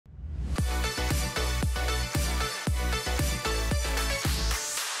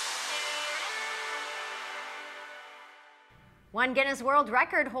One Guinness World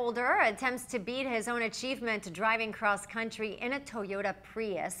Record holder attempts to beat his own achievement driving cross-country in a Toyota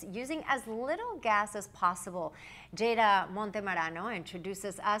Prius using as little gas as possible. Jada Montemarano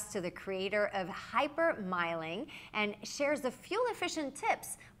introduces us to the creator of hypermiling and shares the fuel-efficient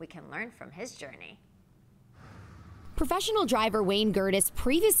tips we can learn from his journey. Professional driver Wayne Gertis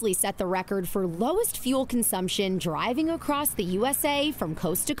previously set the record for lowest fuel consumption driving across the USA from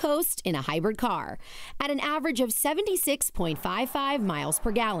coast to coast in a hybrid car at an average of 76.55 miles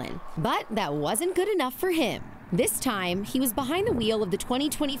per gallon. But that wasn't good enough for him. This time, he was behind the wheel of the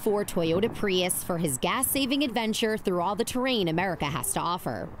 2024 Toyota Prius for his gas-saving adventure through all the terrain America has to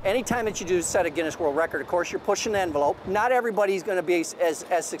offer. Anytime that you do set a Guinness World Record, of course, you're pushing the envelope. Not everybody's going to be as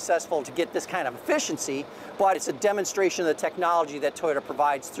successful to get this kind of efficiency, but it's a demonstration of the technology that Toyota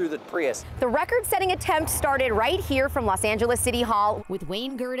provides through the Prius. The record-setting attempt started right here from Los Angeles City Hall. With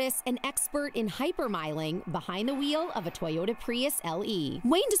Wayne Gertis, an expert in hypermiling, behind the wheel of a Toyota Prius LE.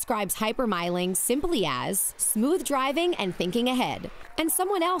 Wayne describes hypermiling simply as smooth driving and thinking ahead. And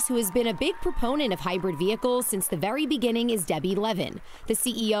someone else who has been a big proponent of hybrid vehicles since the very beginning is Debbie Levin, the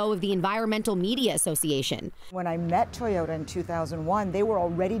CEO of the Environmental Media Association. When I met Toyota in 2001, they were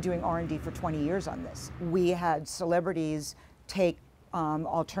already doing R&D for 20 years on this. We had celebrities take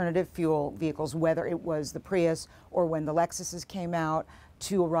alternative fuel vehicles, whether it was the Prius or when the Lexuses came out,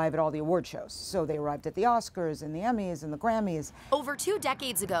 to arrive at all the award shows. So they arrived at the Oscars and the Emmys and the Grammys. Over 2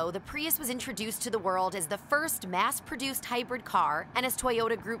 decades ago, the Prius was introduced to the world as the first mass-produced hybrid car, and as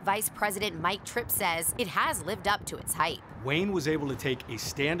Toyota Group Vice President Mike Tripp says, it has lived up to its hype. Wayne was able to take a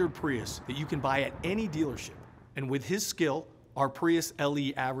standard Prius that you can buy at any dealership, and with his skill, our Prius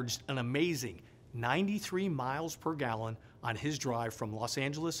LE averaged an amazing 93 miles per gallon on his drive from Los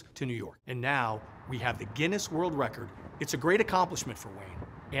Angeles to New York. And now we have the Guinness World Record. It's a great accomplishment for Wayne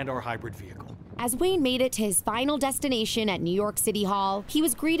and our hybrid vehicle. As Wayne made it to his final destination at New York City Hall, he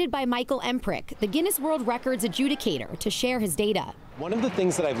was greeted by Michael Emprick, the Guinness World Records adjudicator, to share his data. One of the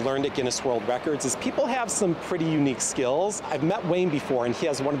things that I've learned at Guinness World Records is people have some pretty unique skills. I've met Wayne before, and he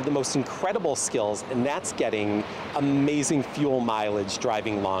has one of the most incredible skills, and that's getting amazing fuel mileage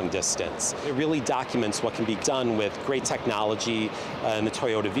driving long distance. It really documents what can be done with great technology in the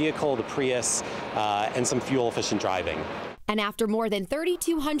Toyota vehicle, the Prius, and some fuel-efficient driving. And after more than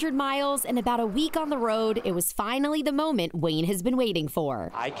 3,200 miles and about a week on the road, it was finally the moment Wayne has been waiting for.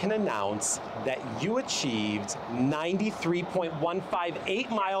 I can announce that you achieved 93.158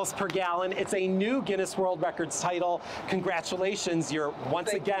 miles per gallon. It's a new Guinness World Records title. Congratulations, you're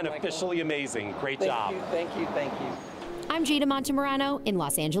once again officially amazing. Great job. Thank you. I'm Jada Montemarano in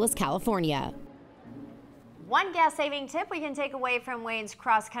Los Angeles, California. One gas-saving tip we can take away from Wayne's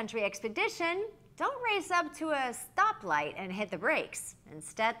cross-country expedition: don't race up to a stoplight and hit the brakes.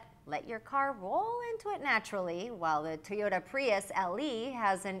 Instead, let your car roll into it naturally. While the Toyota Prius LE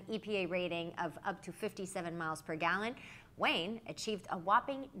has an EPA rating of up to 57 miles per gallon, Wayne achieved a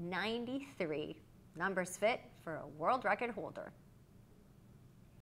whopping 93. Numbers fit for a world record holder.